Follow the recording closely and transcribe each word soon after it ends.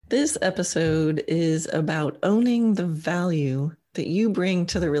This episode is about owning the value that you bring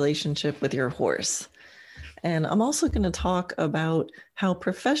to the relationship with your horse. And I'm also going to talk about how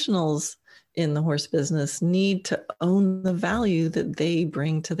professionals in the horse business need to own the value that they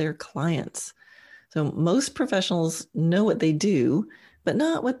bring to their clients. So most professionals know what they do, but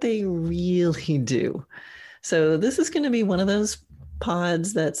not what they really do. So this is going to be one of those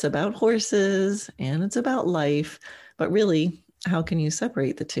pods that's about horses and it's about life, but really, how can you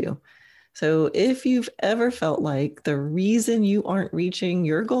separate the two? So if you've ever felt like the reason you aren't reaching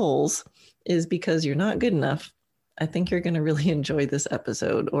your goals is because you're not good enough, I think you're going to really enjoy this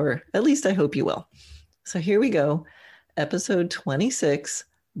episode, or at least I hope you will. So here we go. Episode 26,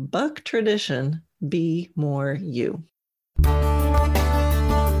 Buck Tradition, Be More You.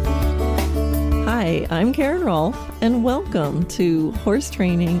 Hi, I'm Karen Rolfe, and welcome to Horse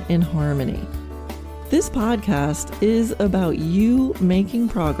Training in Harmony. This podcast is about you making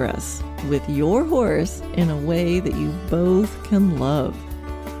progress with your horse in a way that you both can love.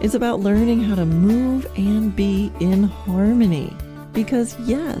 It's about learning how to move and be in harmony. Because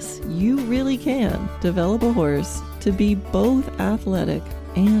yes, you really can develop a horse to be both athletic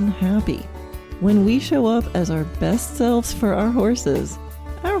and happy. When we show up as our best selves for our horses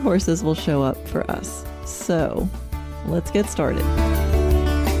will show up for us. So let's get started.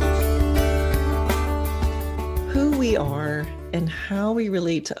 Who we are and how we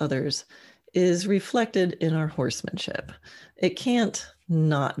relate to others is reflected in our horsemanship. It can't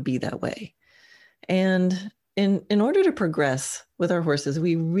not be that way. And in order to progress with our horses,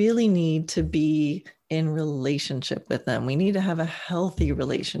 we really need to be in relationship with them. We need to have a healthy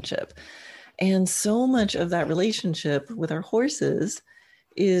relationship. And so much of that relationship with our horses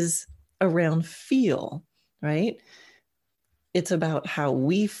is around feel, right? It's about how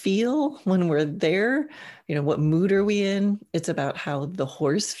we feel when we're there. You know, what mood are we in? It's about how the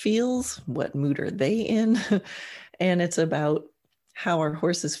horse feels. What mood are they in? And it's about how our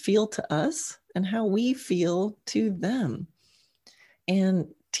horses feel to us and how we feel to them. And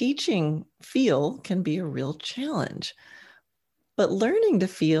teaching feel can be a real challenge. But learning to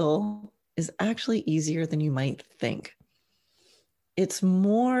feel is actually easier than you might think. It's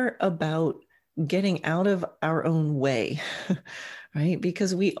more about getting out of our own way, right?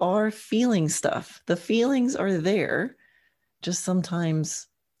 Because we are feeling stuff. The feelings are there, just sometimes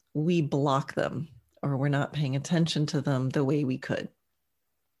we block them or we're not paying attention to them the way we could.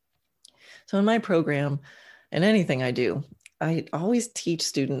 So in my program and anything I do, I always teach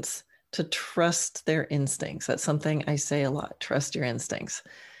students to trust their instincts. That's something I say a lot, trust your instincts.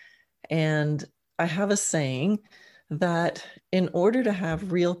 And I have a saying that in order to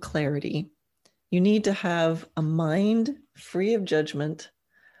have real clarity, you need to have a mind free of judgment,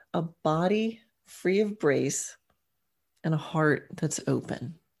 a body free of brace, and a heart that's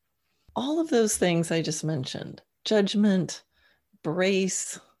open. All of those things I just mentioned, judgment,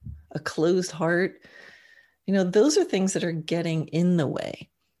 brace, a closed heart, those are things that are getting in the way.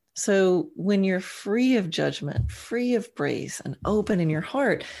 So when you're free of judgment, free of brace, and open in your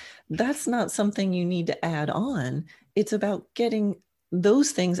heart, that's not something you need to add on. It's about getting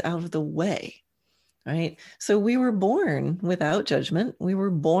those things out of the way, right? So we were born without judgment. We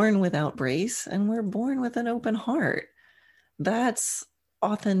were born without brace, and we're born with an open heart. That's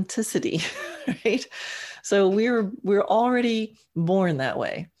authenticity, right? So we're already born that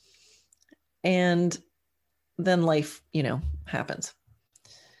way. And then life, happens.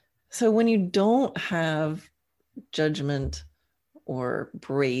 So when you don't have judgment or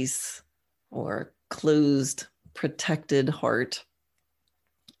brace or closed, protected heart,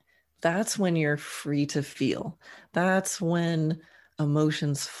 that's when you're free to feel. That's when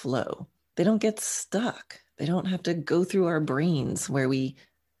emotions flow. They don't get stuck. They don't have to go through our brains where we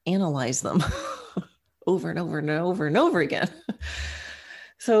analyze them over and over and over and over again.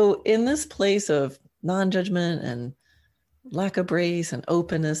 So in this place of non-judgment and lack of brace and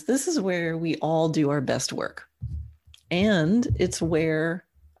openness, this is where we all do our best work. And it's where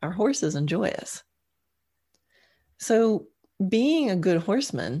our horses enjoy us. So being a good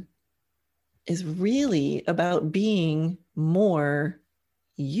horseman is really about being more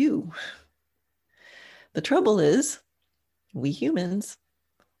you. The trouble is, we humans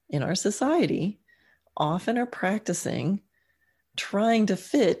in our society often are practicing trying to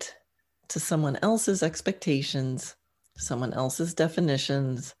fit to someone else's expectations, someone else's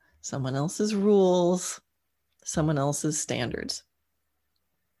definitions, someone else's rules, someone else's standards.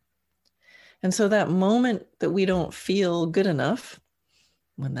 And so that moment that we don't feel good enough,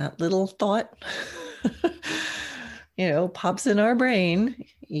 when that little thought, pops in our brain,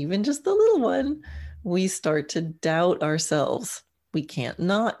 even just the little one, we start to doubt ourselves. We can't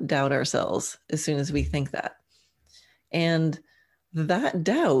not doubt ourselves as soon as we think that. And that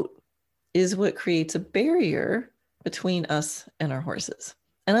doubt is what creates a barrier between us and our horses.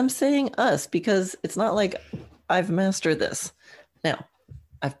 And I'm saying us because it's not like I've mastered this. Now,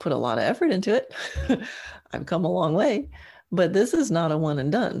 I've put a lot of effort into it. I've come a long way, but this is not a one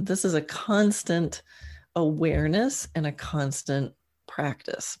and done. This is a constant awareness and a constant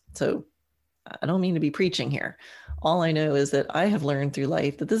practice. So I don't mean to be preaching here. All I know is that I have learned through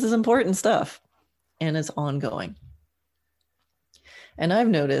life that this is important stuff and it's ongoing. And I've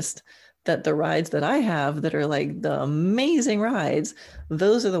noticed that the rides that I have that are like the amazing rides,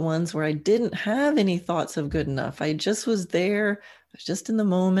 those are the ones where I didn't have any thoughts of good enough. I just was there. I was just in the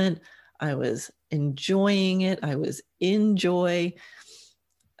moment. I was enjoying it. I was in joy.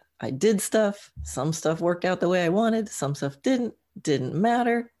 I did stuff. Some stuff worked out the way I wanted. Some stuff didn't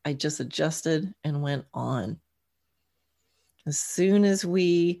matter. I just adjusted and went on. As soon as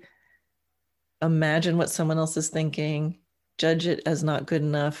we imagine what someone else is thinking, judge it as not good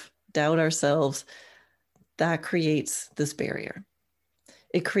enough, doubt ourselves, that creates this barrier.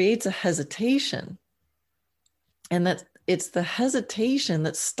 It creates a hesitation. And that it's the hesitation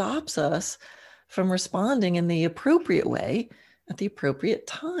that stops us from responding in the appropriate way at the appropriate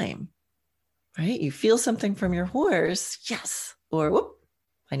time, right? You feel something from your horse, yes, or whoop,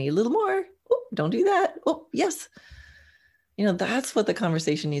 I need a little more. Whoop, don't do that. Oh, yes. You know, that's what the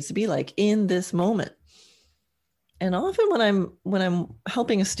conversation needs to be like in this moment. And often when I'm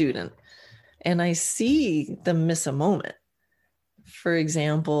helping a student and I see them miss a moment, for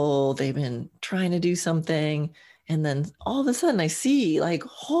example, they've been trying to do something and then all of a sudden I see like,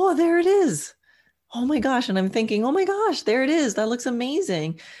 oh, there it is. Oh my gosh. And I'm thinking, oh my gosh, there it is. That looks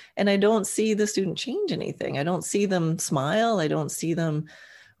amazing. And I don't see the student change anything. I don't see them smile. I don't see them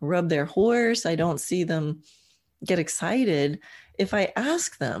rub their horse. I don't see them get excited. If I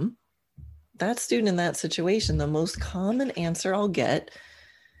ask them, that student in that situation, the most common answer I'll get,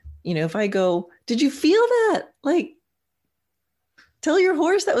 you know, if I go, did you feel that? Like, tell your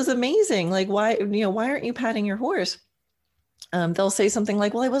horse that was amazing. Like, why aren't you patting your horse? They'll say something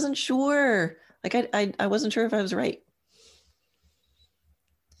like, well, I wasn't sure. Like, I wasn't sure if I was right.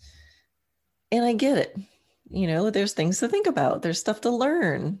 And I get it. You know, there's things to think about. There's stuff to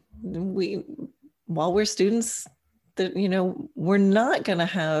learn. While we're students, you know, we're not going to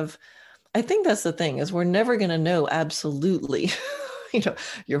have, I think that's the thing, is we're never going to know absolutely. You know,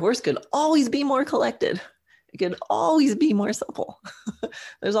 your horse could always be more collected. It could always be more supple.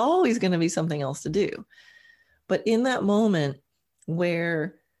 There's always going to be something else to do. But in that moment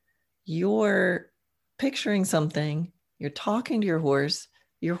where you're picturing something, you're talking to your horse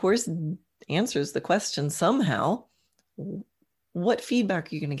answers the question somehow, what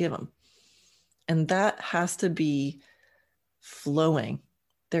feedback are you going to give them? And that has to be flowing.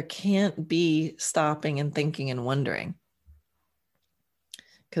 There can't be stopping and thinking and wondering.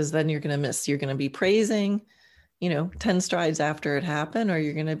 Because then you're going to miss. You're going to be praising, 10 strides after it happened, or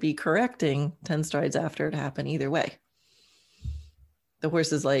you're going to be correcting 10 strides after it happened. Either way. The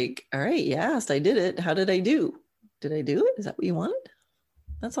horse is like, all right, you asked, I did it. How did I do? Did I do it? Is that what you wanted?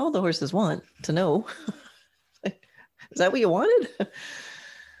 That's all the horses want to know. Is that what you wanted?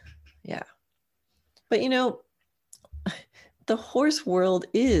 Yeah. But the horse world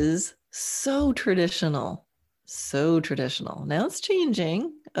is so traditional. So traditional. Now it's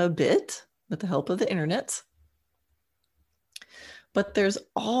changing a bit with the help of the internet. But there's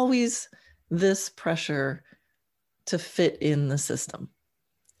always this pressure to fit in the system.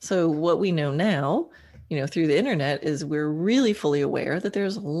 So what we know now, through the internet, is we're really fully aware that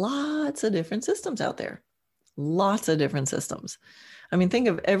there's lots of different systems out there. Lots of different systems. I mean, think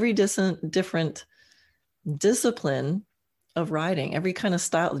of every different discipline of riding, every kind of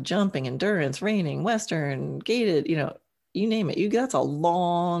style of jumping, endurance, reining, Western, gaited, you name it. That's a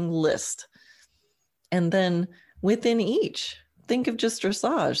long list. And then within each, think of just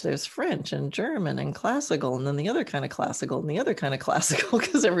dressage. There's French and German and classical, and then the other kind of classical and the other kind of classical,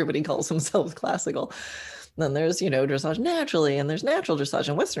 because everybody calls themselves classical. Then there's, dressage naturally, and there's natural dressage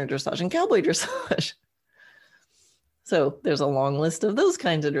and Western dressage and cowboy dressage. So there's a long list of those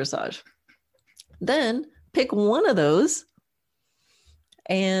kinds of dressage. Then pick one of those,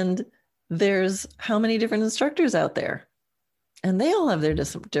 and there's how many different instructors out there, and they all have their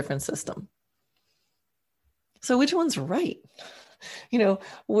different system. So which one's right?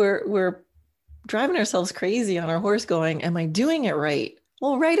 We're driving ourselves crazy on our horse going, am I doing it right?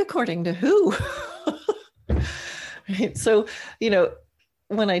 Well, right according to who? Right. So,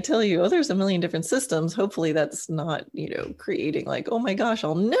 when I tell you, there's a million different systems, hopefully that's not, creating like, oh my gosh,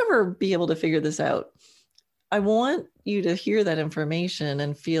 I'll never be able to figure this out. I want you to hear that information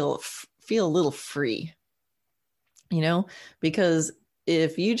and feel a little free, because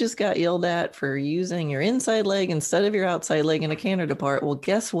if you just got yelled at for using your inside leg instead of your outside leg in a canter depart, well,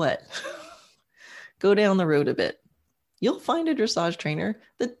 guess what? Go down the road a bit. You'll find a dressage trainer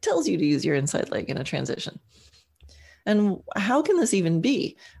that tells you to use your inside leg in a transition. And how can this even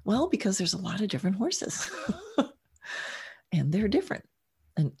be? Well, because there's a lot of different horses and they're different,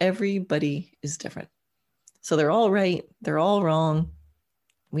 and everybody is different. So they're all right. They're all wrong.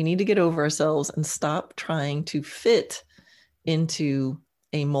 We need to get over ourselves and stop trying to fit into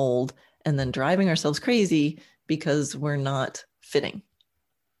a mold and then driving ourselves crazy because we're not fitting.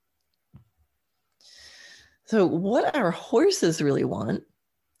 So what our horses really want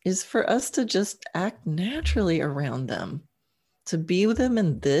is for us to just act naturally around them, to be with them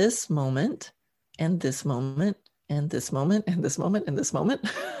in this moment and this moment and this moment and this moment and this moment.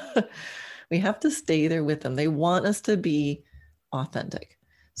 We have to stay there with them. They want us to be authentic.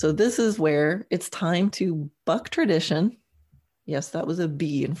 So this is where it's time to buck tradition. Yes, that was a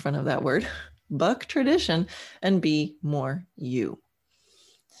B in front of that word. Buck tradition and be more you.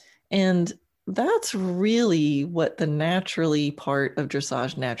 And that's really what the naturally part of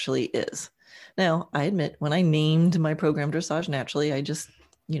Dressage Naturally is. Now, I admit when I named my program Dressage Naturally, I just,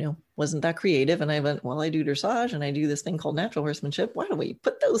 wasn't that creative. And I went, well, I do dressage and I do this thing called natural horsemanship. Why don't we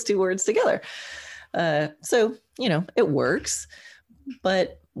put those two words together? So, it works.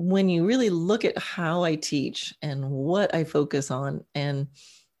 But when you really look at how I teach and what I focus on, and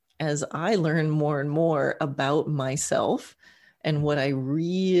as I learn more and more about myself and what I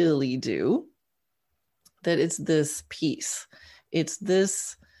really do, that it's this piece. It's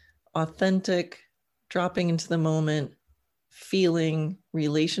this authentic dropping into the moment, feeling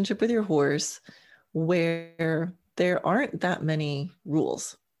relationship with your horse where there aren't that many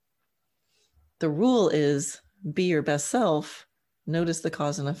rules. The rule is be your best self, notice the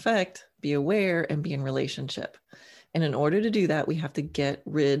cause and effect, be aware, and be in relationship. And in order to do that, we have to get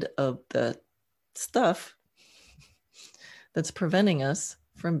rid of the stuff that's preventing us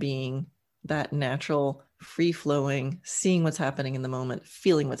from being that natural, free-flowing, seeing what's happening in the moment,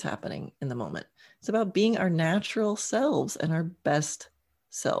 feeling what's happening in the moment. It's about being our natural selves and our best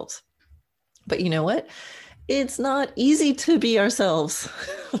selves. But you know what? It's not easy to be ourselves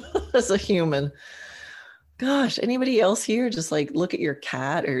as a human. Gosh, anybody else here just like look at your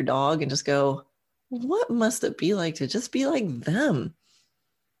cat or your dog and just go, what must it be like to just be like them?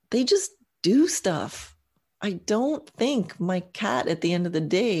 They just do stuff. I don't think my cat at the end of the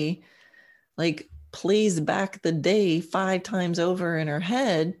day, like plays back the day 5 times over in her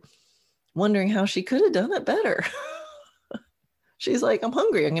head, wondering how she could have done it better. She's like, I'm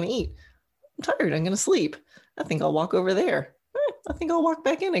hungry. I'm going to eat. I'm tired. I'm going to sleep. I think I'll walk over there. I think I'll walk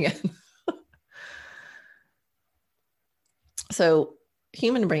back in again. So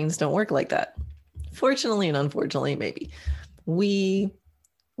human brains don't work like that. Fortunately and unfortunately, maybe. We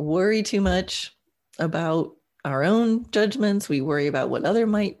worry too much about our own judgments. We worry about what other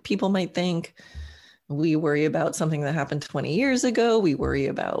people might think. We worry about something that happened 20 years ago. We worry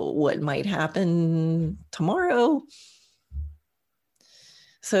about what might happen tomorrow.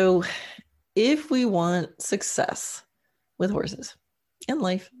 So if we want success with horses and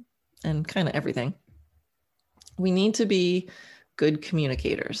life and kind of everything, we need to be good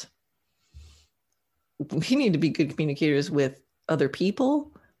communicators. We need to be good communicators with other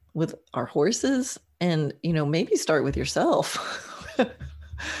people, with our horses, and, maybe start with yourself.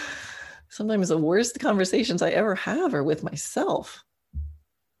 Sometimes the worst conversations I ever have are with myself.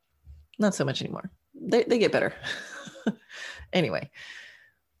 Not so much anymore. They get better. Anyway,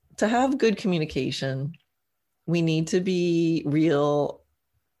 to have good communication, we need to be real,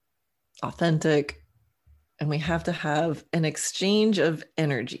 authentic, and we have to have an exchange of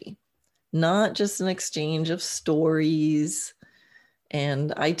energy, not just an exchange of stories.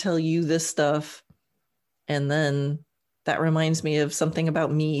 And I tell you this stuff, and then that reminds me of something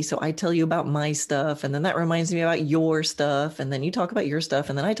about me. So I tell you about my stuff, and then that reminds me about your stuff. And then you talk about your stuff,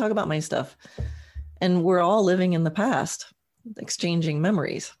 and then I talk about my stuff. And we're all living in the past, exchanging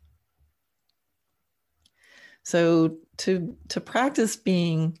memories. So to practice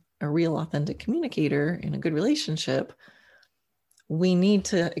being a real authentic communicator in a good relationship, we need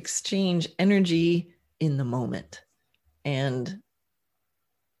to exchange energy in the moment and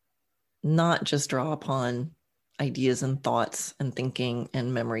not just draw upon ideas and thoughts and thinking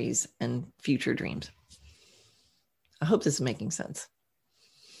and memories and future dreams. I hope this is making sense.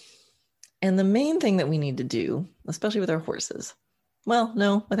 And the main thing that we need to do, especially with our horses, well,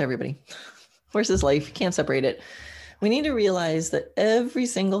 no, with everybody, horses' life, you can't separate it. We need to realize that every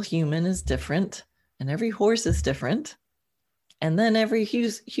single human is different and every horse is different. And then every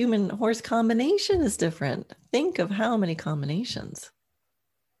human horse combination is different. Think of how many combinations.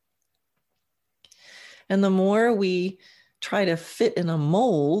 And the more we try to fit in a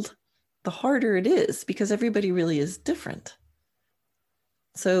mold, the harder it is because everybody really is different.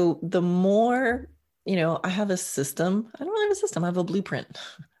 So the more, I have a system. I don't really have a system. I have a blueprint.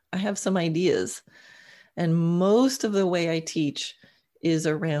 I have some ideas. And most of the way I teach is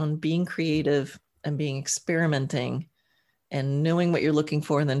around being creative and being experimenting and knowing what you're looking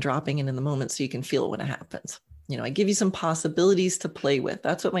for and then dropping it in the moment so you can feel it when it happens. I give you some possibilities to play with.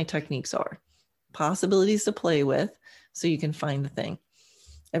 That's what my techniques are. Possibilities to play with so you can find the thing.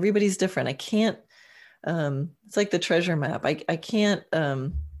 Everybody's different. I can't, it's like the treasure map. I can't,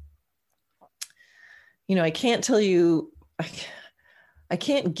 I can't tell you, I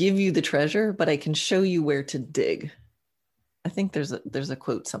can't give you the treasure, but I can show you where to dig. I think there's a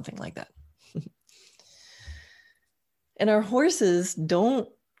quote, something like that. And our horses don't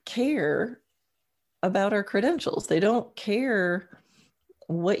care about our credentials. They don't care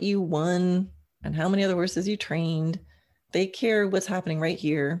what you won and how many other horses you trained. They care what's happening right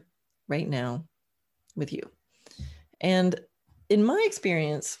here, right now with you. And in my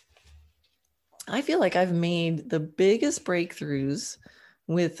experience, I feel like I've made the biggest breakthroughs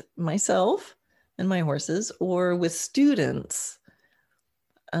with myself and my horses or with students,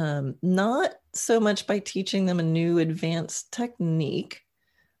 not so much by teaching them a new advanced technique,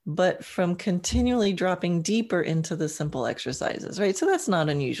 but from continually dropping deeper into the simple exercises, right? So that's not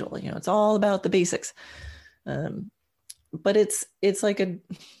unusual. It's all about the basics. But it's like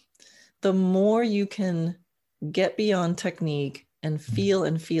the more you can get beyond technique and feel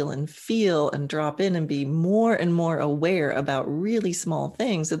and feel and feel and drop in and be more and more aware about really small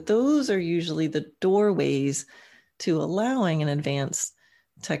things, that those are usually the doorways to allowing an advanced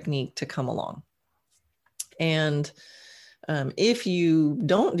technique to come along. And if you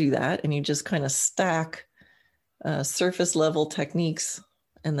don't do that and you just kind of stack surface level techniques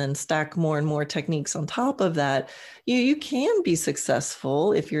and then stack more and more techniques on top of that, you can be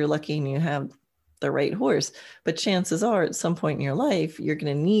successful if you're lucky and you have the right horse. But chances are at some point in your life, you're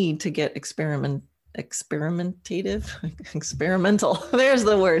going to need to get experimental. There's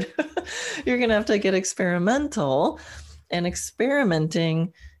the word. You're going to have to get experimental, and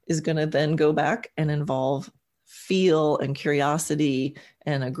experimenting is going to then go back and involve feel and curiosity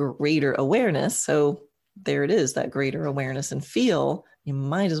and a greater awareness. So there it is, that greater awareness and feel. You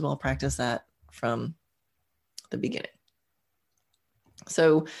might as well practice that from the beginning.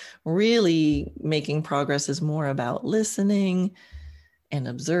 So really making progress is more about listening and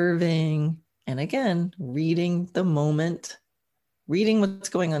observing, and again, reading the moment, reading what's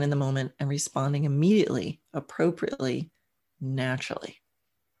going on in the moment and responding immediately, appropriately, naturally.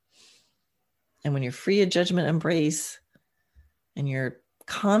 And when you're free of judgment and brace, and you're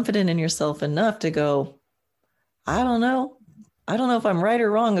confident in yourself enough to go, I don't know if I'm right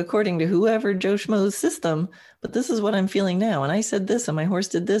or wrong according to whoever Joe Schmo's system, but this is what I'm feeling now. And I said this, and my horse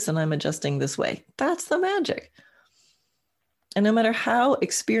did this, and I'm adjusting this way. That's the magic. And no matter how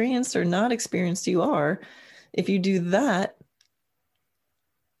experienced or not experienced you are, if you do that,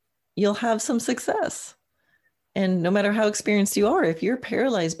 you'll have some success. And no matter how experienced you are, if you're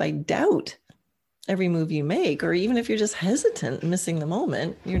paralyzed by doubt every move you make, or even if you're just hesitant, missing the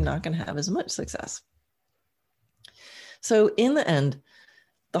moment, you're not going to have as much success. So in the end,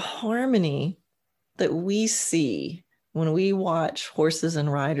 the harmony that we see when we watch horses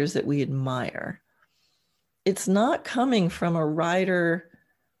and riders that we admire, it's not coming from a rider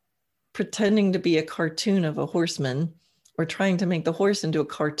pretending to be a cartoon of a horseman or trying to make the horse into a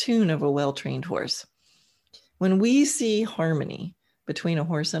cartoon of a well-trained horse. When we see harmony between a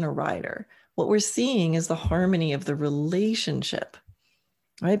horse and a rider, what we're seeing is the harmony of the relationship,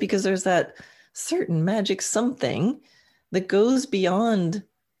 right? Because there's that certain magic something that goes beyond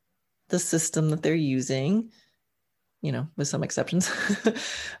the system that they're using, with some exceptions,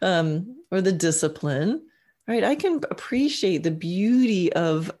 or the discipline, right? I can appreciate the beauty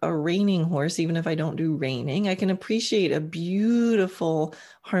of a reining horse, even if I don't do reining. I can appreciate a beautiful,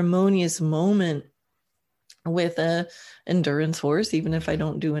 harmonious moment with an endurance horse, even if I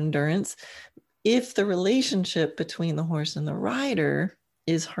don't do endurance. If the relationship between the horse and the rider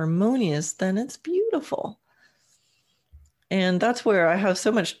is harmonious, then it's beautiful. And that's where I have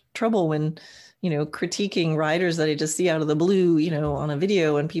so much trouble when, critiquing riders that I just see out of the blue, on a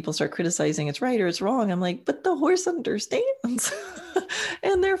video, and people start criticizing it's right or it's wrong. I'm like, but the horse understands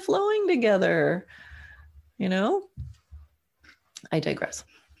and they're flowing together, I digress.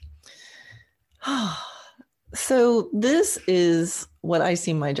 So this is what I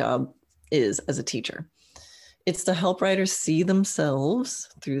see my job is as a teacher. It's to help riders see themselves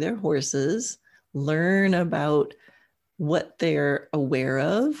through their horses, learn about what they're aware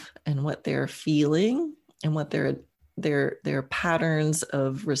of and what they're feeling and what their patterns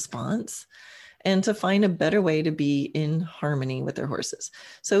of response, and to find a better way to be in harmony with their horses.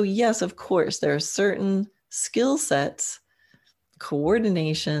 So yes, of course, there are certain skill sets,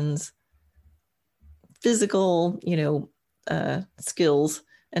 coordinations, physical, skills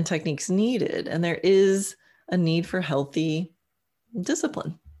and techniques needed. And there is a need for healthy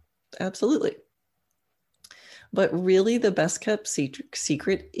discipline. Absolutely. But really the best kept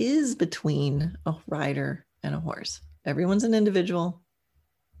secret is between a rider and a horse. Everyone's an individual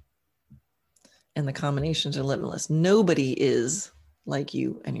and the combinations are limitless. Nobody is like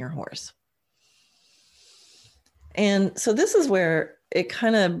you and your horse. And so this is where it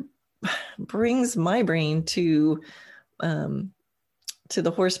kind of brings my brain to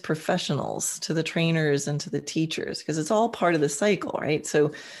the horse professionals, to the trainers and to the teachers, because it's all part of the cycle, right?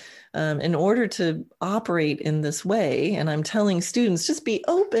 So in order to operate in this way, and I'm telling students, just be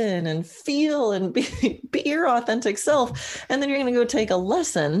open and feel and be your authentic self. And then you're going to go take a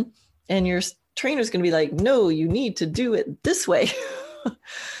lesson and your trainer's going to be like, no, you need to do it this way.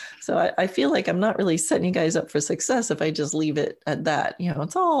 So I feel like I'm not really setting you guys up for success if I just leave it at that.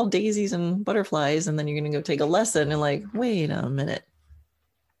 It's all daisies and butterflies, and then you're going to go take a lesson and like, wait a minute.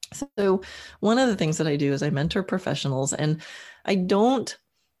 So one of the things that I do is I mentor professionals, and I don't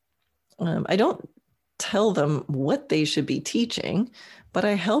tell them what they should be teaching, but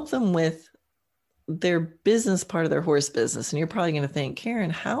I help them with their business part of their horse business. And you're probably going to think, Karen,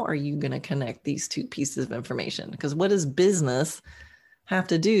 how are you going to connect these two pieces of information? Because what does business have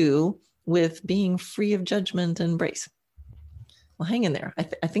to do with being free of judgment and brace? Well, hang in there.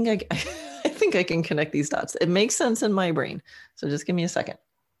 I think I can connect these dots. It makes sense in my brain. So just give me a second.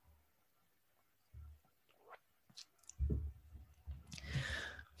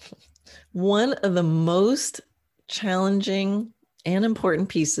 One of the most challenging and important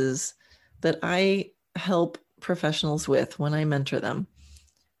pieces that I help professionals with when I mentor them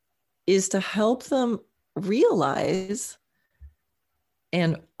is to help them realize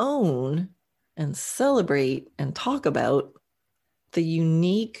and own and celebrate and talk about the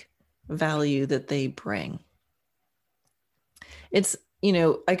unique value that they bring. It's,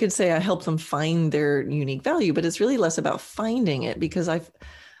 I could say I help them find their unique value, but it's really less about finding it, because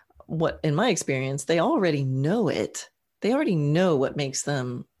in my experience, they already know it. They already know what makes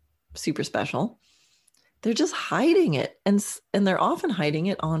them super special. They're just hiding it, and they're often hiding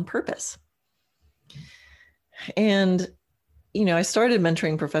it on purpose. And I started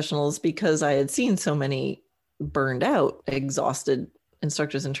mentoring professionals because I had seen so many burned out, exhausted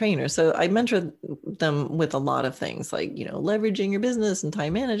instructors and trainers. So I mentored them with a lot of things like, leveraging your business and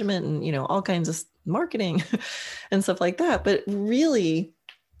time management and, all kinds of marketing and stuff like that. But really,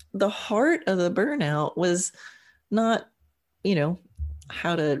 the heart of the burnout was not,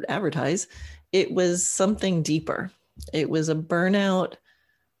 how to advertise. It was something deeper. It was a burnout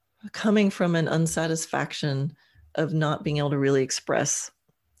coming from an unsatisfaction of not being able to really express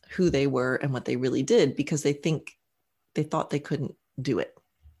who they were and what they really did, because they thought they couldn't do it.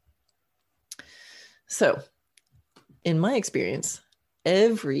 So in my experience,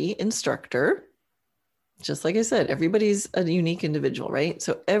 every instructor, just like I said, everybody's a unique individual, right?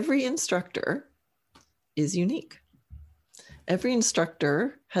 So every instructor is unique. Every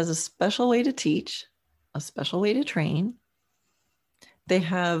instructor has a special way to teach, a special way to train. They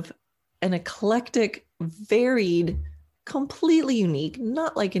have an eclectic, varied, completely unique,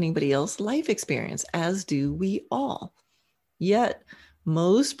 not like anybody else, life experience, as do we all. Yet,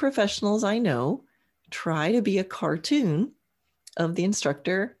 most professionals I know try to be a cartoon of the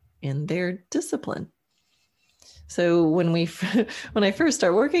instructor in their discipline. So when I first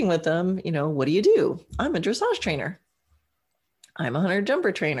start working with them, what do? I'm a dressage trainer. I'm a hunter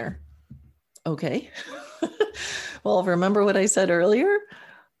jumper trainer. Okay. Well, remember what I said earlier?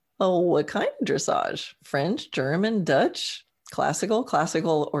 Oh, what kind of dressage? French, German, Dutch, classical,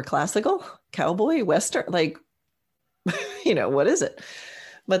 cowboy, Western, like, what is it?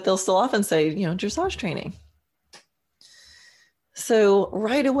 But they'll still often say, dressage training. So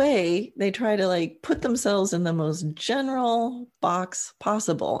right away, they try to put themselves in the most general box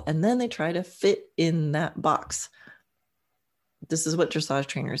possible. And then they try to fit in that box. This is what dressage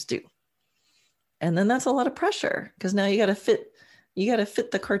trainers do. And then that's a lot of pressure, because now you got to fit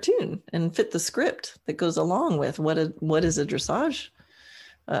the cartoon and fit the script that goes along with what is a dressage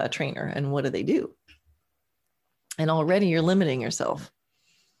trainer and what do they do. And already you're limiting yourself.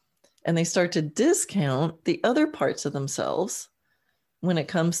 And they start to discount the other parts of themselves when it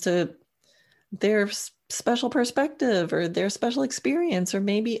comes to their special perspective or their special experience, or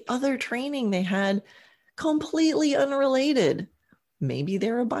maybe other training they had completely unrelated. Maybe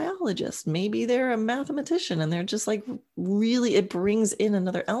they're a biologist, maybe they're a mathematician, and they're just like, really, it brings in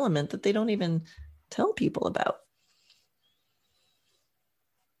another element that they don't even tell people about.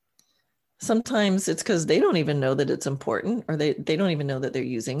 Sometimes it's because they don't even know that it's important, or they don't even know that they're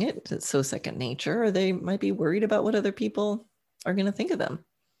using it. It's so second nature, or they might be worried about what other people are going to think of them.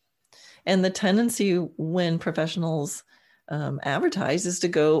 And the tendency when professionals advertise is to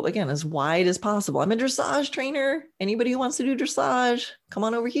go, again, as wide as possible. I'm a dressage trainer. Anybody who wants to do dressage, come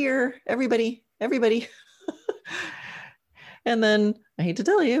on over here. Everybody. And then I hate to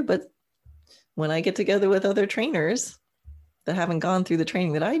tell you, but when I get together with other trainers that haven't gone through the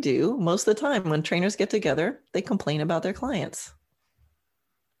training that I do, most of the time when trainers get together, they complain about their clients.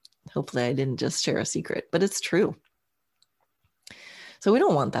 Hopefully I didn't just share a secret, but it's true. So we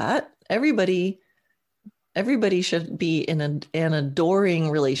don't want that. Everybody should be in an adoring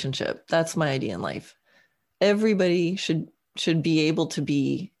relationship. That's my idea in life. Everybody should be able to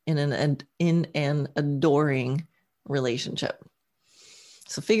be in an adoring relationship.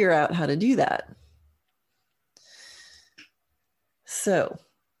 So figure out how to do that. So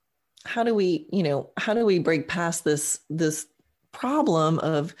how do we break past this problem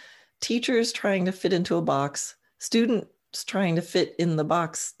of teachers trying to fit into a box, students trying to fit in the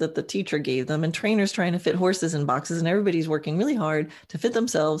box that the teacher gave them, and trainers trying to fit horses in boxes, and everybody's working really hard to fit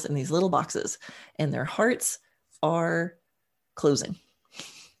themselves in these little boxes, and their hearts are closing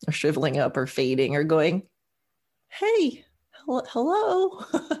or shriveling up or fading or going, hey, hello,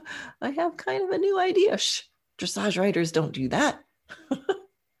 I have kind of a new idea. Shh, dressage riders don't do that.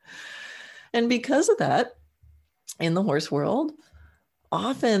 And because of that, in the horse world,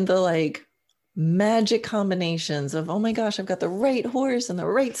 often the magic combinations of, oh my gosh, I've got the right horse and the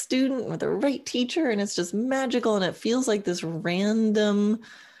right student with the right teacher, and it's just magical, and it feels like this random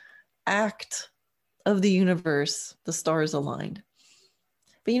act of the universe, the stars aligned.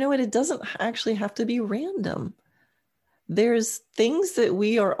 But you know what? It doesn't actually have to be random. There's things that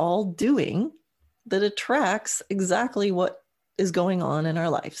we are all doing that attracts exactly what is going on in our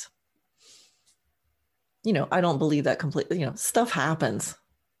lives. I don't believe that completely. Stuff happens.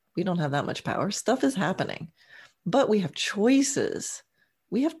 We don't have that much power. Stuff is happening, but we have choices.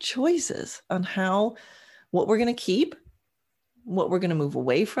 We have choices on what we're going to keep, what we're going to move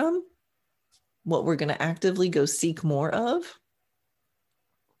away from, what we're going to actively go seek more of.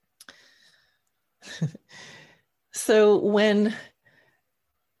 So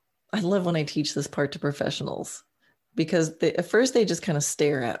I love when I teach this part to professionals, because at first they just kind of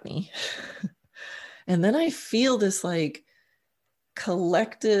stare at me. And then I feel this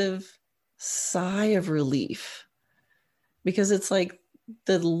collective sigh of relief, because it's like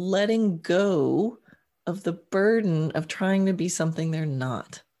the letting go of the burden of trying to be something they're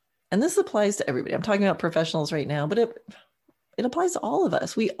not. And this applies to everybody. I'm talking about professionals right now, but it applies to all of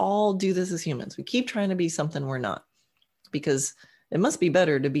us. We all do this as humans. We keep trying to be something we're not, because it must be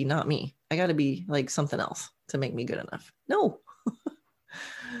better to be not me. I got to be like something else to make me good enough. No,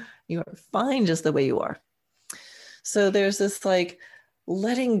 you are fine just the way you are. So there's this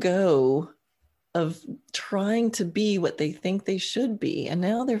letting go of trying to be what they think they should be. And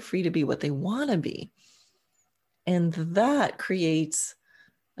now they're free to be what they want to be. And that creates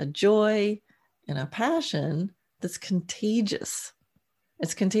a joy and a passion that's contagious.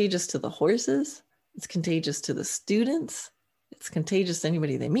 It's contagious to the horses. It's contagious to the students. It's contagious to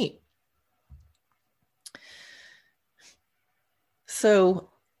anybody they meet. So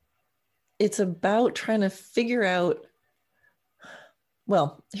it's about trying to figure out,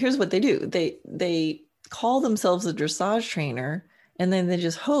 well, here's what they do. They call themselves a dressage trainer, and then they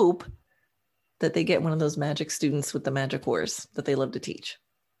just hope that they get one of those magic students with the magic horse that they love to teach.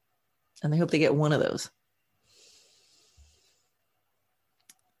 And they hope they get one of those.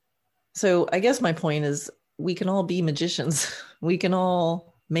 So I guess my point is, we can all be magicians. We can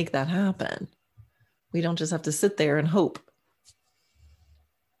all make that happen. We don't just have to sit there and hope.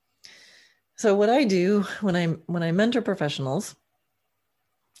 So what I do when I mentor professionals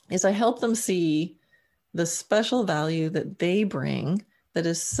is I help them see the special value that they bring that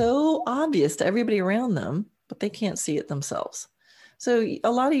is so obvious to everybody around them, but they can't see it themselves. So a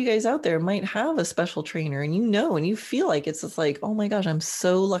lot of you guys out there might have a special trainer, and and you feel like it's just like, oh my gosh, I'm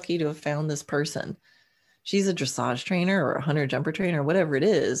so lucky to have found this person. She's a dressage trainer or a hunter jumper trainer, whatever it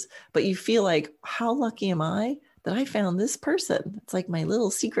is, but you feel like, how lucky am I that I found this person? It's like my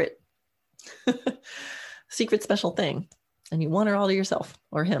little secret special thing. And you want her all to yourself,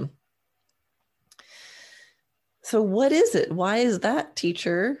 or him. So what is it? Why is that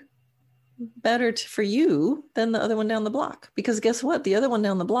teacher better for you than the other one down the block. Because guess what? The other one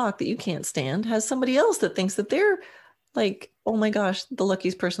down the block that you can't stand has somebody else that thinks that they're like, oh my gosh, the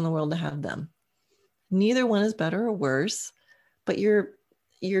luckiest person in the world to have them. Neither one is better or worse, but you're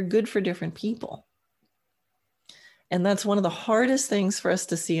good for different people. And that's one of the hardest things for us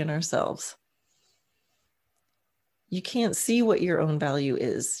to see in ourselves. You can't see what your own value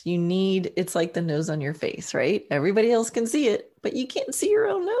is. It's like the nose on your face, right? Everybody else can see it, but you can't see your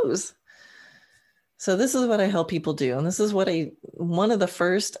own nose. So this is what I help people do. And this is one of the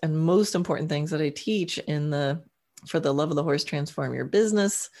first and most important things that I teach for the Love of the Horse Transform Your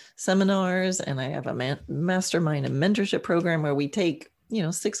Business seminars. And I have a mastermind and mentorship program where we take,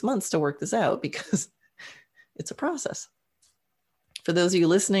 6 months to work this out because it's a process. For those of you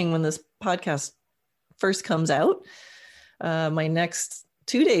listening, when this podcast first comes out, my next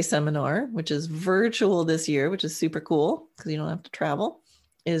 2-day seminar, which is virtual this year, which is super cool because you don't have to travel,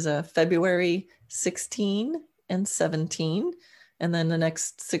 is February 16 and 17. And then the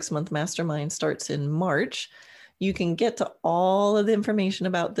next 6-month mastermind starts in March. You can get to all of the information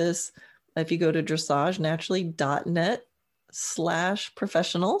about this if you go to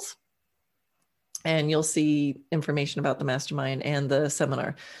dressagenaturally.net/professionals. And you'll see information about the mastermind and the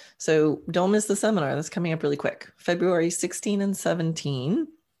seminar. So don't miss the seminar. That's coming up really quick. February 16 and 17.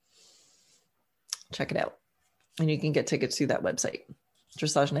 Check it out. And you can get tickets through that website,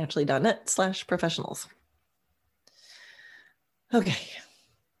 dressagenaturally.net/professionals. Okay.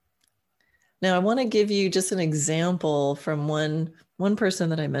 Now I want to give you just an example from one person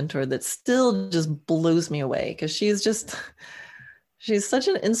that I mentored that still just blows me away because she's such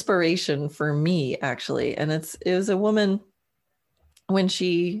an inspiration for me, actually. And it was a woman, when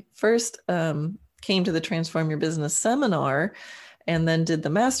she first came to the Transform Your Business seminar and then did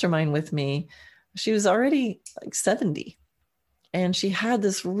the mastermind with me, she was already like 70. And she had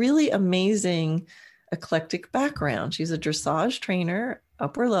this really amazing eclectic background. She's a dressage trainer,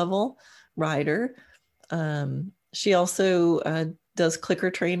 upper level rider. She also does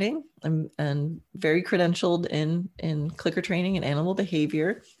clicker training and very credentialed in clicker training and animal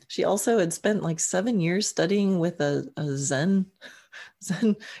behavior. She also had spent like 7 years studying with a Zen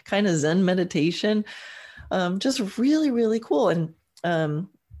kind of Zen meditation. Just really, really cool. And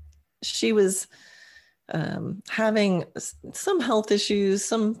she was having some health issues,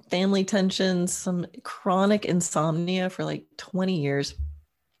 some family tensions, some chronic insomnia for like 20 years.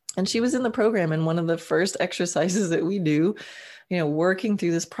 And she was in the program, and one of the first exercises that we do, working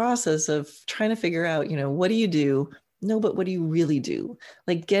through this process of trying to figure out, what do you do? No, but what do you really do?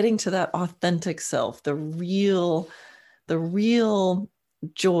 Like getting to that authentic self, the real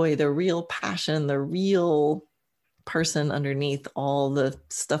joy, the real passion, the real person underneath all the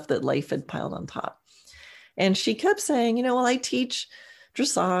stuff that life had piled on top. And she kept saying, well, I teach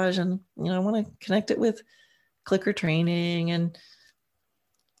dressage and, I want to connect it with clicker training. And,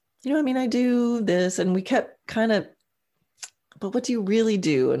 I do this. And we kept kind of, but what do you really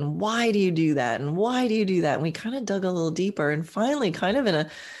do? And why do you do that? And why do you do that? And we kind of dug a little deeper, and finally, kind of in a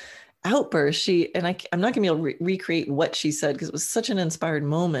outburst, I'm not going to be able to recreate what she said because it was such an inspired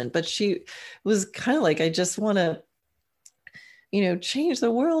moment, but she was kind of like, I just want to, change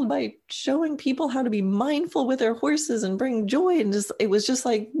the world by showing people how to be mindful with their horses and bring joy. And it was just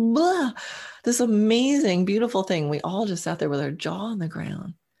like, blah, this amazing, beautiful thing. We all just sat there with our jaw on the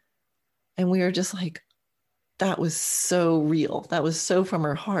ground. And we were just like, that was so real. That was so from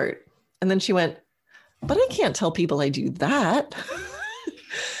her heart. And then she went, but I can't tell people I do that.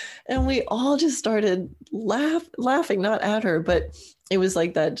 And we all just started laughing, not at her, but it was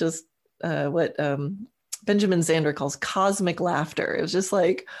like that, just what Benjamin Zander calls cosmic laughter. It was just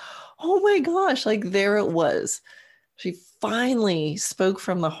like, oh my gosh, like there it was. She finally spoke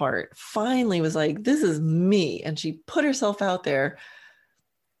from the heart, finally was like, this is me. And she put herself out there,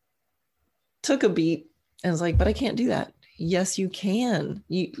 took a beat, and was like, but I can't do that. Yes, you can.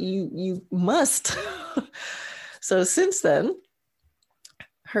 You must. So since then,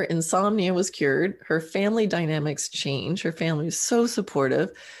 her insomnia was cured. Her family dynamics changed. Her family was so supportive.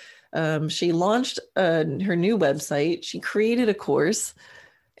 She launched her new website. She created a course,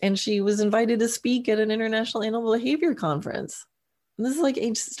 and she was invited to speak at an international animal behavior conference. And this is like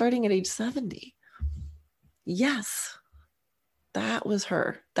starting at age 70. Yes, that was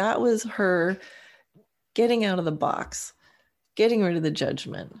her. That was her getting out of the box, getting rid of the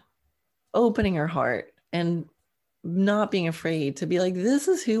judgment, opening her heart, and not being afraid to be like, this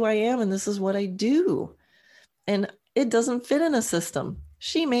is who I am and this is what I do. And it doesn't fit in a system.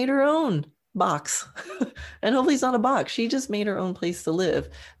 She made her own box. And hopefully it's not a box. She just made her own place to live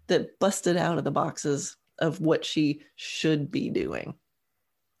that busted out of the boxes of what she should be doing.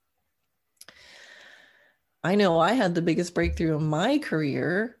 I know I had the biggest breakthrough in my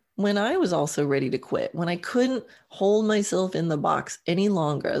career when I was also ready to quit, when I couldn't hold myself in the box any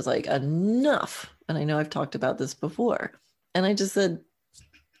longer. I was like, enough. And I know I've talked about this before. And I just said,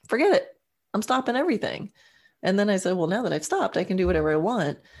 forget it. I'm stopping everything. And then I said, well, now that I've stopped, I can do whatever I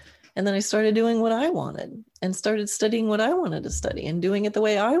want. And then I started doing what I wanted and started studying what I wanted to study and doing it the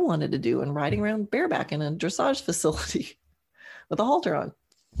way I wanted to do and riding around bareback in a dressage facility with a halter on.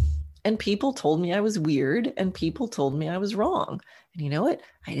 And people told me I was weird and people told me I was wrong. And you know what?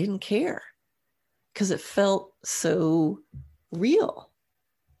 I didn't care because it felt so real.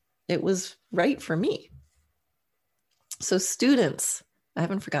 It was right for me. So students, I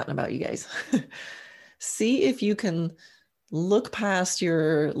haven't forgotten about you guys. See if you can look past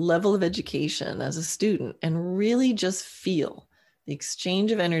your level of education as a student and really just feel the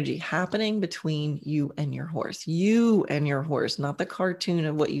exchange of energy happening between you and your horse, not the cartoon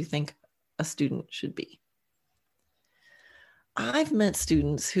of what you think a student should be. I've met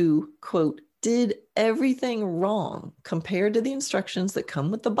students who, quote, did everything wrong compared to the instructions that come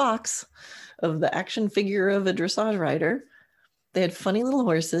with the box of the action figure of a dressage rider. They had funny little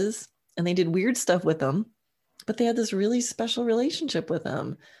horses and they did weird stuff with them, but they had this really special relationship with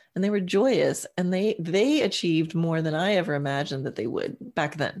them and they were joyous and they achieved more than I ever imagined that they would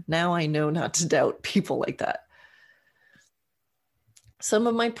back then. Now I know not to doubt people like that. Some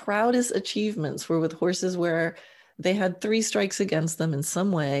of my proudest achievements were with horses where they had 3 strikes against them in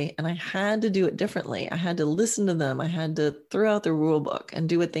some way, and I had to do it differently. I had to listen to them. I had to throw out the rule book and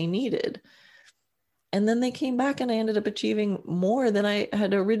do what they needed. And then they came back and I ended up achieving more than I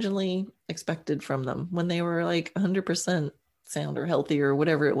had originally expected from them when they were like 100% sound or healthy or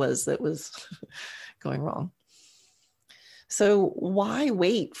whatever it was that was going wrong. So why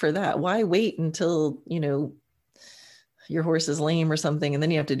wait for that? Why wait until, your horse is lame or something and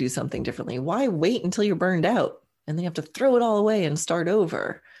then you have to do something differently? Why wait until you're burned out and then you have to throw it all away and start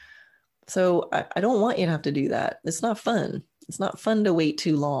over? So I don't want you to have to do that. It's not fun. It's not fun to wait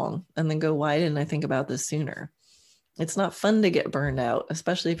too long and then go, why didn't I think about this sooner? It's not fun to get burned out,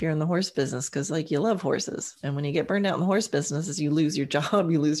 especially if you're in the horse business, because you love horses. And when you get burned out in the horse business, is you lose your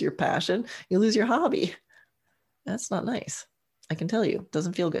job, you lose your passion, you lose your hobby. That's not nice. I can tell you, it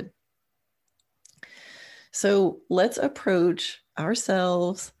doesn't feel good. So let's approach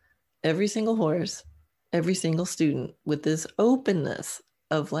ourselves, every single horse, every single student with this openness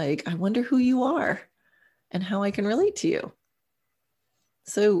of I wonder who you are and how I can relate to you.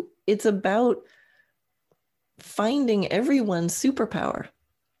 So it's about finding everyone's superpower.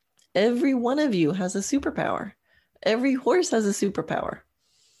 Every one of you has a superpower. Every horse has a superpower.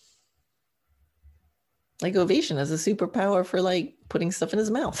 Ovation has a superpower for putting stuff in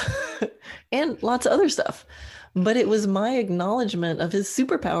his mouth and lots of other stuff. But it was my acknowledgement of his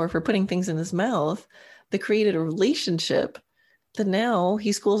superpower for putting things in his mouth that created a relationship that now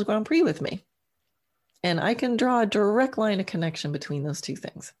he schools Grand Prix with me. And I can draw a direct line of connection between those two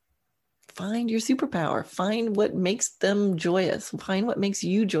things. Find your superpower. Find what makes them joyous. Find what makes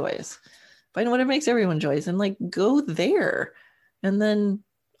you joyous. Find what makes everyone joyous and go there and then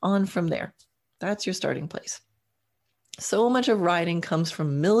on from there. That's your starting place. So much of riding comes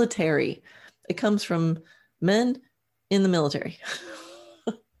from military. It comes from men in the military.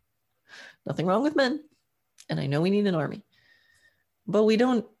 Nothing wrong with men. And I know we need an army. But we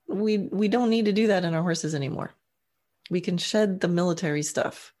don't need to do that in our horses anymore. We can shed the military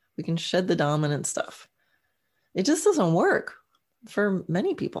stuff. We can shed the dominant stuff. It just doesn't work for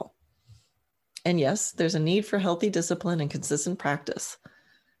many people. And yes, there's a need for healthy discipline and consistent practice.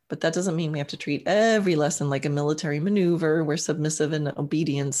 But that doesn't mean we have to treat every lesson like a military maneuver where submissive and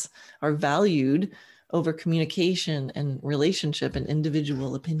obedience are valued over communication and relationship and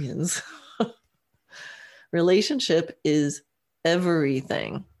individual opinions. Relationship is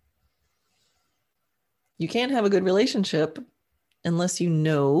everything. You can't have a good relationship unless you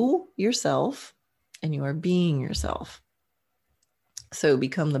know yourself and you are being yourself. So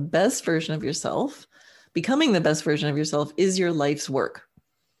become the best version of yourself. Becoming the best version of yourself is your life's work.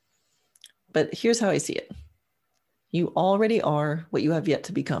 But here's how I see it. You already are what you have yet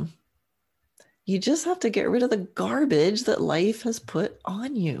to become. You just have to get rid of the garbage that life has put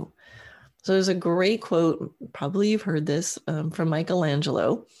on you. So there's a great quote, probably you've heard this, from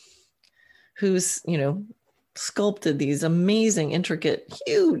Michelangelo, who's, sculpted these amazing, intricate,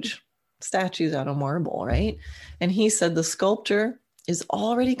 huge statues out of marble, right? And he said the sculpture is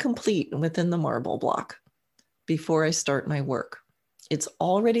already complete within the marble block before I start my work. It's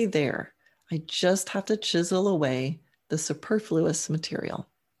already there. I just have to chisel away the superfluous material.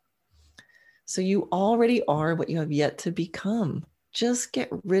 So you already are what you have yet to become. Just get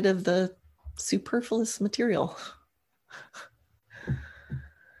rid of the superfluous material.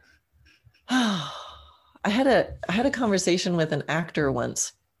 I had a conversation with an actor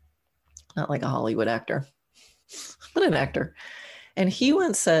once, not like a Hollywood actor, but an actor. And he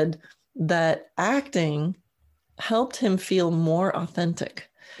once said that acting helped him feel more authentic,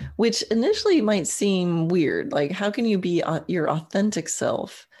 which initially might seem weird. Like, how can you be your authentic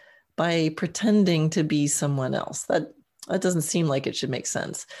self by pretending to be someone else? That doesn't seem like it should make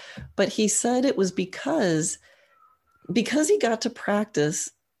sense. But he said it was because he got to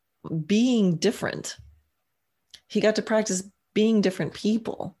practice being different. He got to practice being different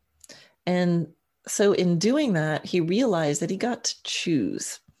people. And so in doing that, he realized that he got to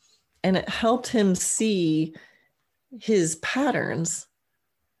choose. And it helped him see his patterns,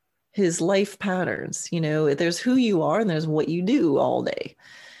 his life patterns. You know, there's who you are and there's what you do all day.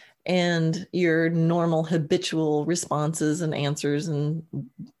 And your normal habitual responses and answers and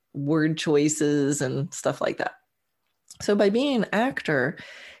word choices and stuff like that. So by being an actor,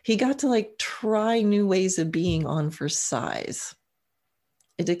 he got to like try new ways of being on for size.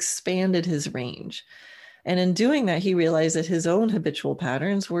 It expanded his range. And in doing that, he realized that his own habitual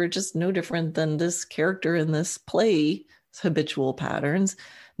patterns were just no different than this character in this play's habitual patterns.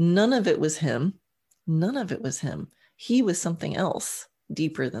 None of it was him. None of it was him. He was something else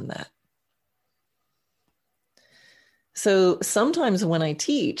deeper than that. So sometimes when I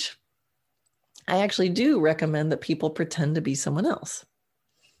teach, I actually do recommend that people pretend to be someone else.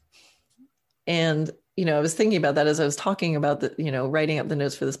 And, you know, I was thinking about that as I was talking about the, you know, writing up the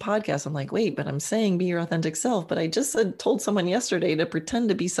notes for this podcast. I'm like, wait, but I'm saying be your authentic self. But I just told someone yesterday to pretend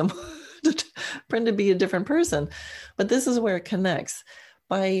to be someone, to pretend to be a different person. But this is where it connects.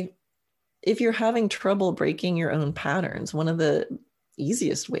 If you're having trouble breaking your own patterns, one of the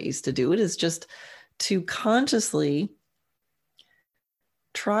easiest ways to do it is just to consciously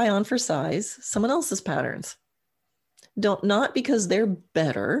try on for size someone else's patterns. Not because they're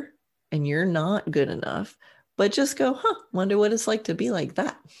better and you're not good enough, but just go, wonder what it's like to be like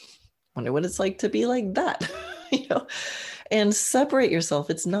that. Wonder what it's like to be like that, you know, and separate yourself.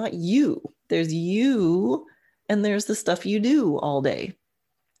 It's not you. There's you and there's the stuff you do all day.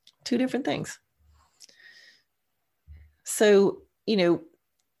 Two different things. So, you know,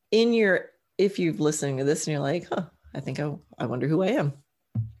 if you're listening to this and you're like, I wonder who I am.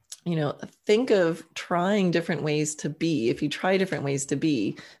 You know, think of trying different ways to be. If you try different ways to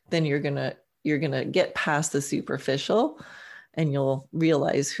be, then you're gonna get past the superficial and you'll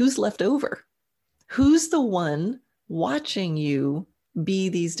realize who's left over. Who's the one watching you be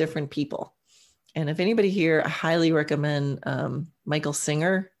these different people? And if anybody here, I highly recommend Michael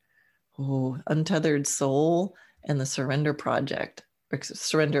Singer, Untethered Soul, and the Surrender Project, or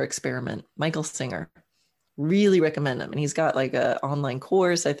Surrender Experiment. Michael Singer. Really recommend him. And he's got like an online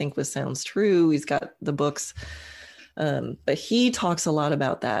course, I think, with Sounds True. He's got the books. But he talks a lot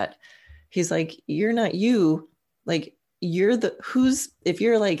about that. He's like, you're not you. Like, if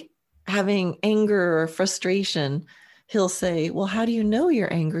you're like having anger or frustration, he'll say, well, how do you know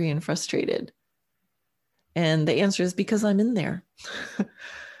you're angry and frustrated? And the answer is because I'm in there.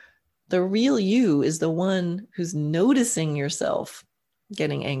 The real you is the one who's noticing yourself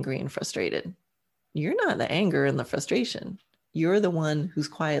getting angry and frustrated. You're not the anger and the frustration. You're the one who's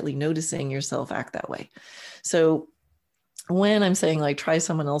quietly noticing yourself act that way. So when I'm saying like try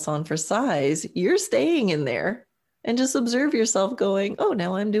someone else on for size, you're staying in there and just observe yourself going, oh,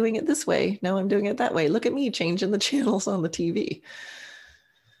 now I'm doing it this way. Now I'm doing it that way. Look at me changing the channels on the TV.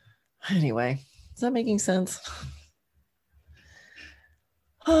 Anyway, is that making sense?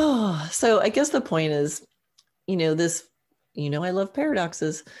 Oh, so I guess the point is, you know, I love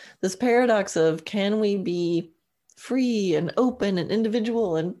paradoxes. This paradox of, can we be free and open and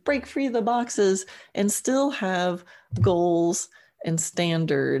individual and break free of the boxes and still have goals and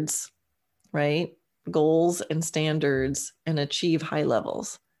standards, right? Goals and standards, and achieve high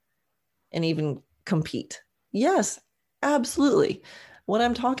levels and even compete. Yes, absolutely. What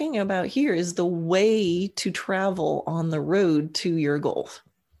I'm talking about here is the way to travel on the road to your goals.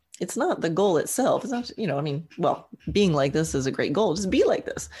 It's not the goal itself. It's not, being like this is a great goal. Just be like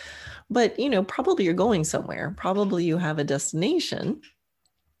this. But, probably you're going somewhere. Probably you have a destination.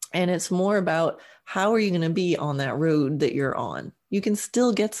 And it's more about how are you going to be on that road that you're on? You can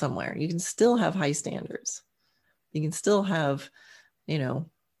still get somewhere. You can still have high standards. You can still have,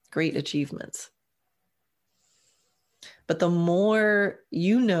 great achievements. But the more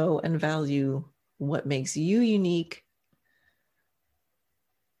you know and value what makes you unique,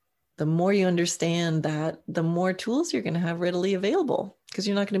 the more you understand that, the more tools you're going to have readily available, because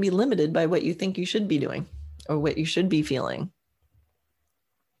you're not going to be limited by what you think you should be doing or what you should be feeling.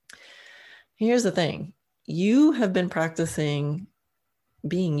 Here's the thing. You have been practicing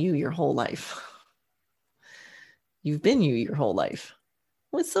being you your whole life. You've been you your whole life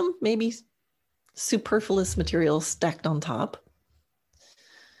with some maybe superfluous material stacked on top.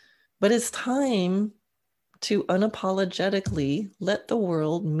 But it's time to unapologetically let the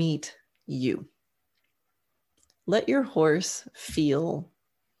world meet you. Let your horse feel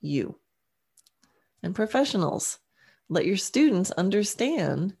you. And professionals, let your students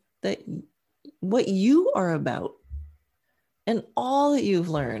understand that what you are about and all that you've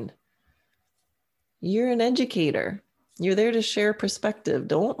learned. You're an educator. You're there to share perspective.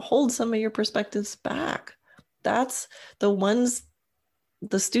 Don't hold some of your perspectives back. That's the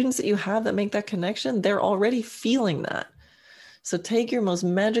students that you have that make that connection, they're already feeling that. So take your most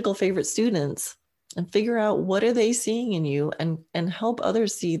magical favorite students and figure out what are they seeing in you and help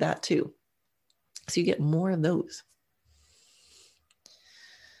others see that too. So you get more of those.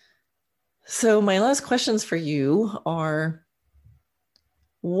 So my last questions for you are,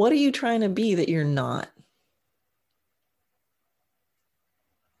 what are you trying to be that you're not?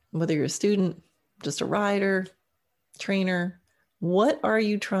 Whether you're a student, just a rider, trainer, what are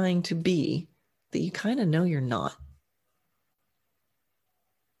you trying to be that you kind of know you're not?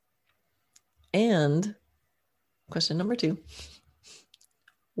 And question number 2,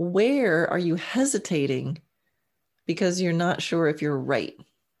 where are you hesitating because you're not sure if you're right?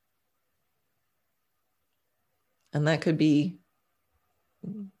 And that could be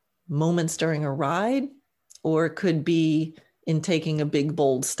moments during a ride, or it could be in taking a big,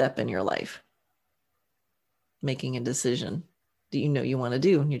 bold step in your life, making a decision that you know you want to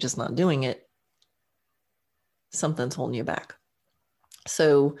do and you're just not doing it. Something's holding you back.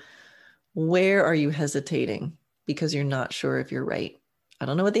 So where are you hesitating because you're not sure if you're right? I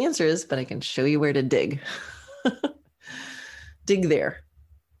don't know what the answer is, but I can show you where to dig. Dig there.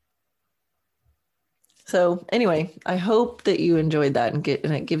 So anyway, I hope that you enjoyed that and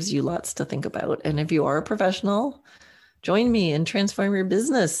it gives you lots to think about. And if you are a professional, join me and transform your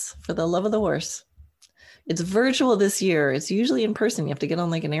business for the love of the horse. It's virtual this year. It's usually in person. You have to get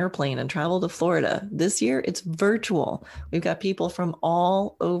on like an airplane and travel to Florida. This year, it's virtual. We've got people from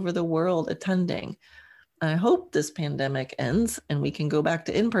all over the world attending. I hope this pandemic ends and we can go back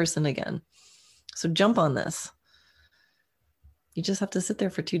to in-person again. So jump on this. You just have to sit there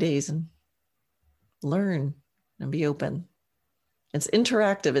for 2 days and learn and be open. It's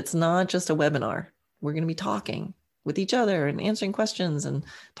interactive. It's not just a webinar. We're going to be talking with each other and answering questions and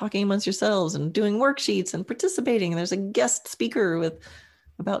talking amongst yourselves and doing worksheets and participating. There's a guest speaker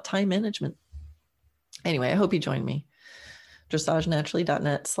about time management. Anyway, I hope you join me.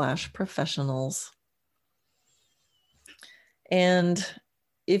 DressageNaturally.net/professionals. And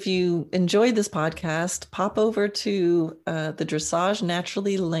if you enjoyed this podcast, pop over to the Dressage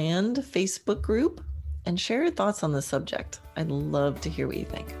Naturally Land Facebook group and share your thoughts on the subject. I'd love to hear what you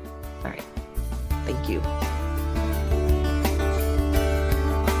think. All right. Thank you.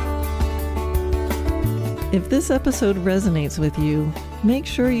 If this episode resonates with you, make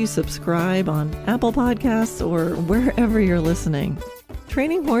sure you subscribe on Apple Podcasts or wherever you're listening.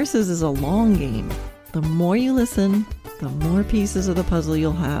 Training horses is a long game. The more you listen, the more pieces of the puzzle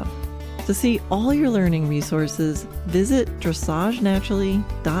you'll have. To see all your learning resources, visit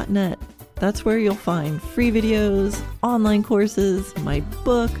DressageNaturally.net. That's where you'll find free videos, online courses, my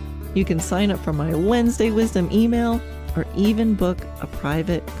book. You can sign up for my Wednesday Wisdom email or even book a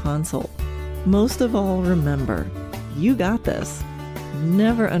private consult. Most of all, remember, you got this.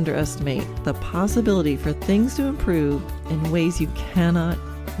 Never underestimate the possibility for things to improve in ways you cannot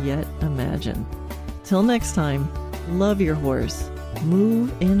yet imagine. Till next time, love your horse,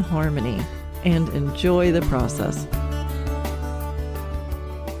 move in harmony, and enjoy the process.